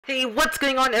Hey, what's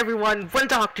going on everyone? One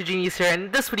Dr. Genius here, and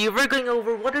in this video we're going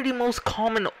over what are the most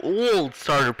common old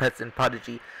starter pets in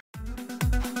Prodigy.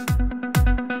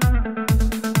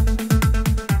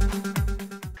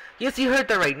 Yes, you heard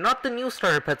that right, not the new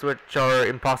starter pets which are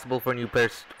impossible for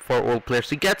old players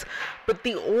to get, but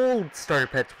the old starter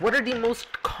pets. What are the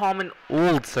most common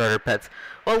old starter pets?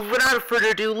 Well, without further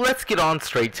ado, let's get on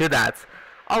straight to that.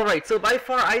 Alright, so by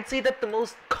far, I'd say that the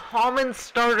most common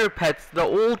starter pets, the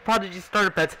old Prodigy starter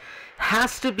pets,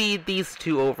 has to be these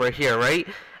two over here, right?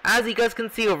 As you guys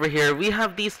can see over here, we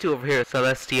have these two over here,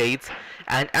 Celestiates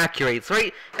and Accurates,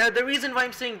 right? Now, the reason why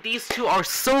I'm saying these two are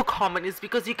so common is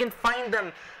because you can find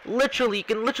them, you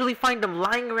can literally find them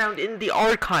lying around in the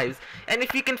archives. And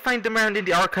if you can find them around in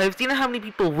the archives, do you know how many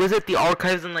people visit the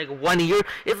archives in like 1 year?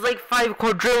 It's like 5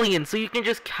 quadrillion, so you can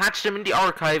just catch them in the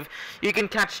archive. You can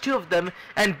catch 2 of them,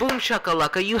 and boom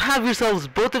shakalaka, you have yourselves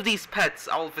both of these pets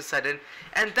all of a sudden.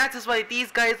 And that is why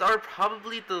these guys are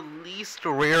probably the least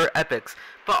rare epics.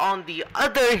 But on the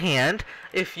other hand,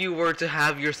 if you were to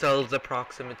have yourselves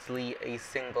approximately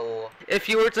if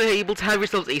you were to able to have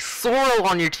yourselves a Sorrel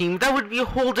on your team, that would be a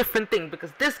whole different thing,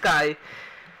 because this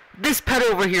pet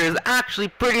over here is actually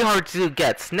pretty hard to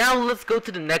get. Now let's go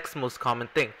to the next most common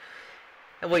thing.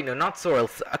 Wait, no, not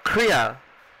Sorrels, a Krilla,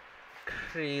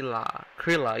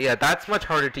 yeah, that's much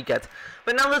harder to get.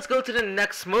 But now let's go to the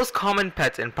next most common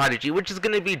pet in Prodigy, which is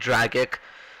going to be Dragic,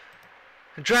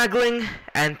 Dragling,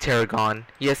 and Tarragon.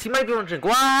 Yes, you might be wondering,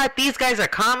 what? These guys are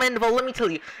common? Well, let me tell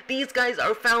you, these guys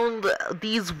were found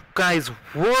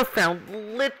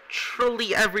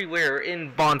literally everywhere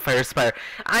in Bonfire Spire.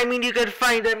 I mean, you could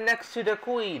find them next to the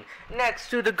Queen, next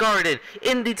to the Garden,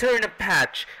 in the Turnip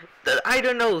Patch, I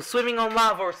don't know, swimming on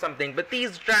lava or something, but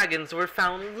these dragons were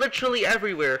found literally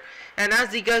everywhere. And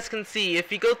as you guys can see,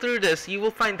 if you go through this, you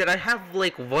will find that I have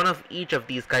like one of each of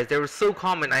these guys. They were so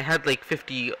common, I had like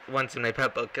 50 once in my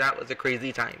pet book. That was a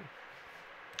crazy time.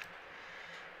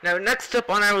 Now, next up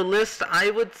on our list,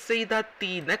 I would say that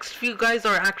the next few guys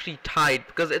are actually tied,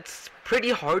 because it's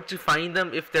pretty hard to find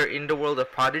them if they're in the world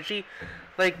of Prodigy.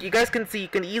 Like, you guys can see, you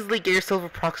can easily get yourself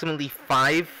approximately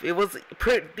 5.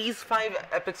 These 5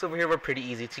 epics over here were pretty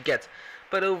easy to get.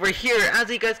 But over here, as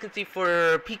you guys can see,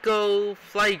 for Pico,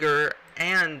 Flyger,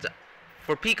 and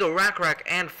for Pico, Rack,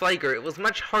 and Flyger, it was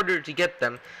much harder to get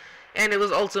them. And it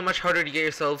was also much harder to get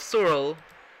yourself Sorrel,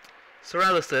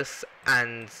 Sorrelisis,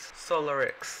 and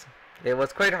Solarix. It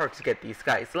was quite hard to get these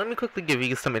guys. So let me quickly give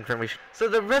you some information. So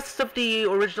the rest of the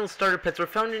original starter pets were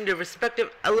found in their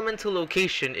respective elemental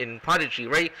location in Prodigy,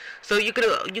 right? So you could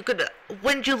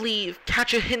when you leave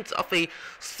catch a hint of a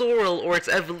Sorrel or its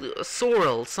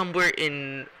Sorrel somewhere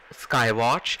in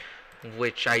Skywatch,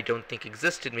 which I don't think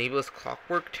existed. Maybe it was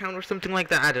Clockwork Town or something like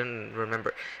that. I don't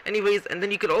remember. Anyways, and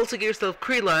then you could also get yourself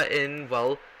Krilla in,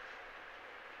 well,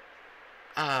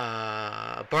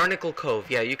 Barnacle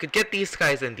Cove. Yeah, you could get these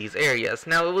guys in these areas.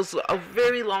 Now, it was a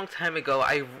very long time ago.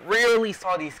 I rarely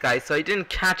saw these guys, so I didn't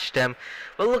catch them.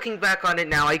 But looking back on it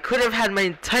now, I could have had my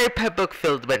entire pet book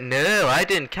filled, but no, I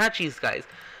didn't catch these guys.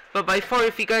 But by far,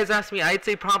 if you guys ask me, I'd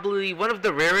say probably one of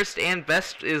the rarest and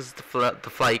best is the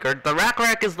Flyger. The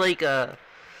Rack is like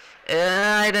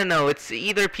I don't know, it's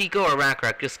either Pico or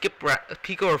Rack. Just skip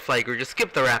Pico or Flyger, just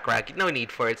skip the Rack. No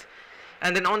need for it.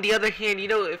 And then on the other hand, you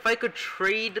know, if I could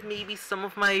trade maybe some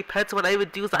of my pets, what I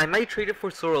would do is I might trade it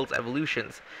for Sorrel's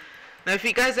evolutions. Now, if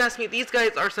you guys ask me, these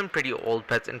guys are some pretty old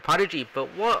pets in Prodigy, but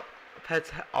what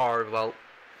pets are, well,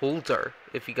 older,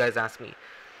 if you guys ask me?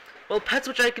 Well, pets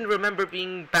which I can remember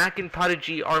being back in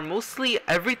Prodigy are mostly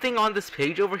everything on this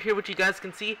page over here, which you guys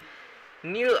can see,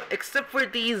 except for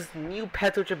these new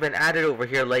pets which have been added over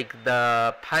here, like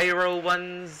the Pyro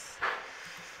ones.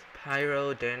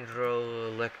 Pyro,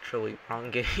 Dendro, Electro, wait, wrong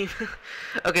game.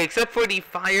 Okay, except for the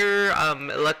Fire,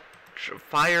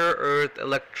 Earth,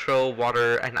 Electro,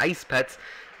 Water, and Ice pets,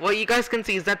 what you guys can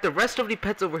see is that the rest of the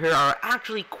pets over here are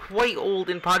actually quite old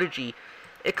in Prodigy.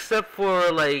 Except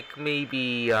for, like,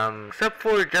 maybe, except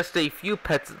for just a few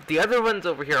pets, the other ones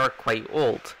over here are quite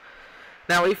old.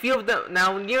 Now,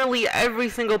 nearly every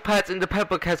single pet in the pet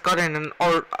book has gotten an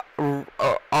art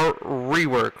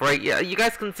rework, right? Yeah, you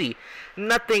guys can see,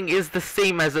 nothing is the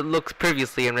same as it looks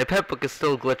previously, and my pet book is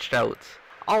still glitched out.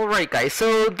 Alright guys,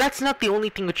 so that's not the only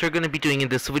thing which we're going to be doing in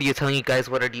this video, telling you guys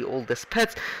what are the oldest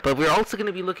pets, but we're also going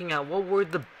to be looking at what were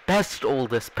the best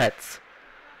oldest pets.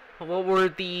 What were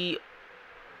the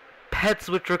pets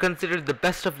which were considered the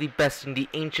best of the best in the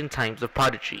ancient times of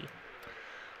Prodigy.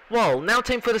 Well, now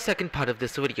time for the second part of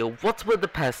this video. What were the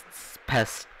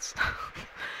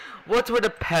What were the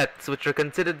pets which are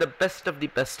considered the best of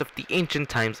the ancient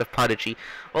times of Prodigy?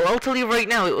 Well, I'll tell you right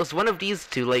now, it was one of these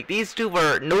two. Like, these two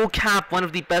were no cap one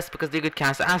of the best because they could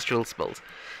cast astral spells.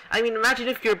 I mean, imagine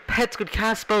if your pets could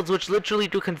cast spells which literally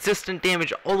do consistent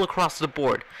damage all across the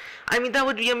board. I mean, that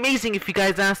would be amazing if you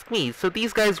guys ask me. So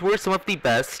these guys were some of the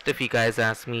best, if you guys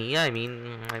ask me. I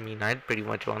mean, I'd pretty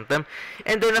much want them.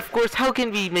 And then, of course, how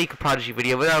can we make a Prodigy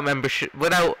video without membership,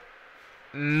 without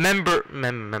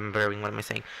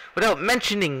without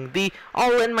mentioning the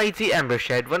all-mighty Ember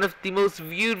Shed, one of the most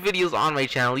viewed videos on my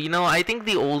channel. You know, I think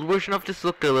the old version of this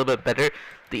looked a little bit better.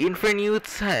 The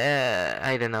Infernutes,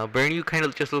 I don't know, Burnew kind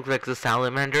of just looks like a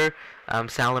salamander,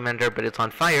 but it's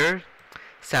on fire.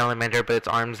 Salamander, but its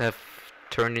arms have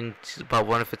turned into, well,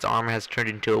 one of its arm has turned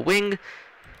into a wing.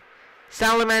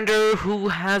 Salamander who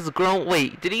has grown,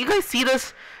 wait, did you guys see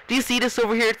this? Do you see this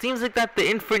over here? It seems like that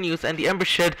the Infernutes and the Ember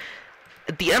Shed,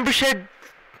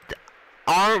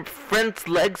 our friend's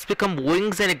legs become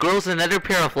wings and it grows another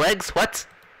pair of legs? What?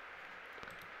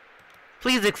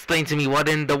 Please explain to me what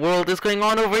in the world is going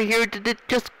on over here. Did it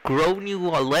just grow new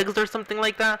legs or something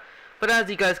like that? But as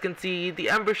you guys can see, the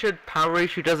Ember Shed power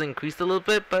ratio does increase a little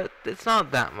bit, but it's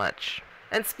not that much.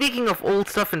 And speaking of old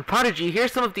stuff in Prodigy,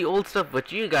 here's some of the old stuff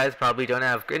which you guys probably don't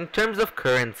have in terms of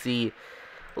currency.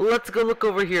 Let's go look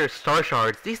over here. Star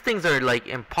Shards. These things are like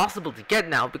impossible to get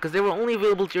now because they were only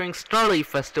available during Starlight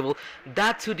Festival.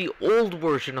 That's to the old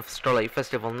version of Starlight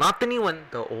Festival, not the new one,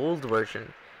 the old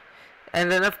version. And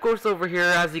then of course over here,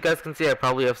 as you guys can see, I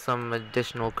probably have some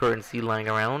additional currency lying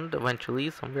around eventually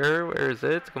somewhere. Where is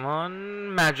it? Come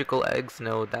on. Magical eggs.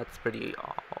 No, that's pretty...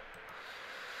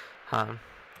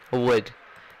 wood.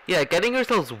 Yeah, getting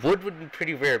yourselves wood would be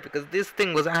pretty rare because this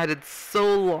thing was added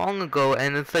so long ago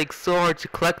and it's like so hard to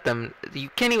collect them. You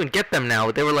can't even get them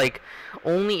now. They were like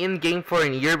only in game for a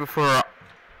year before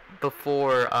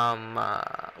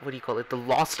what do you call it? The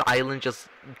Lost Island just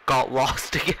got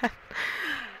lost again.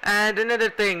 And another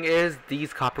thing is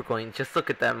these copper coins. Just look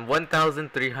at them.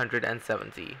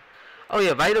 1,370. Oh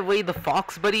yeah, by the way, the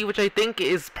Fox Buddy, which I think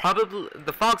is probably...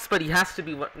 The Fox Buddy has to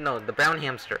be... No, the Brown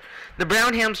Hamster. The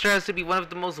Brown Hamster has to be one of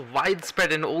the most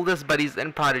widespread and oldest buddies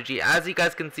in Prodigy. As you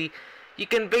guys can see, you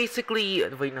can basically...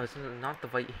 Wait, no, it's not the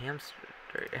White Hamster.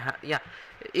 Yeah.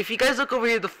 If you guys look over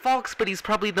here, the Fox Buddy is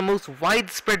probably the most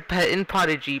widespread pet in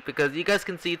Prodigy because you guys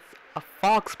can see it's a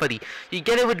Fox Buddy. You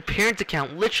get it with parent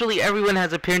account. Literally everyone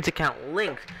has a parent account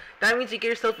linked. That means you get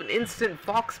yourself an instant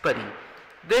Fox Buddy.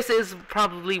 This is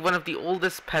probably one of the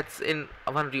oldest pets in,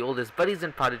 one of the oldest buddies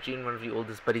in Prodigy, and one of the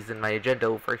oldest buddies in my agenda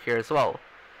over here as well.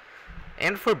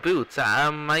 And for boots,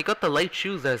 I got the light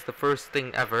shoes as the first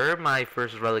thing ever. My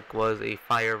first relic was a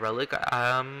fire relic.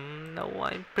 No,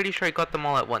 I'm pretty sure I got them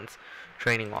all at once.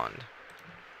 Training wand.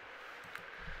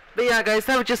 But yeah, guys,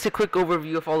 that was just a quick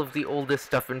overview of all of the oldest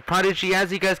stuff in Prodigy.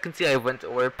 As you guys can see, I went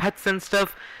over pets and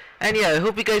stuff. And yeah, I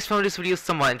hope you guys found this video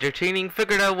somewhat entertaining,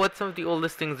 figured out what some of the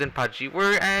oldest things in Prodigy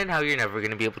were, and how you're never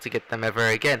going to be able to get them ever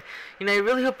again. You know, I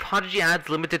really hope Prodigy adds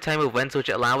limited time events which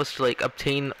allow us to, like,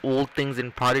 obtain old things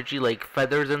in Prodigy, like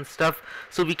feathers and stuff,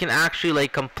 so we can actually,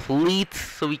 like, complete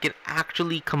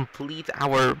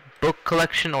our book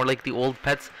collection, or, like, the old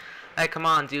pets. Hey, come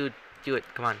on, dude, do it,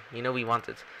 come on, you know we want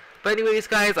it. But anyways,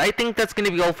 guys, I think that's going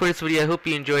to be all for this video. I hope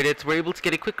you enjoyed it. We're able to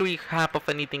get a quick recap of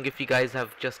anything if you guys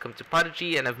have just come to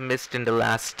Prodigy and have missed in the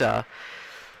last, I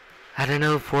don't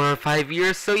know, 4 or 5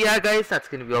 years. So yeah, guys, that's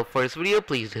going to be all for this video.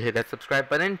 Please do hit that subscribe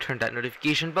button, turn that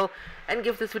notification bell, and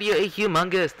give this video a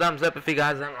humongous thumbs up if you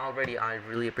guys haven't already. I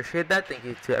really appreciate that. Thank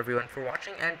you to everyone for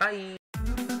watching, and bye!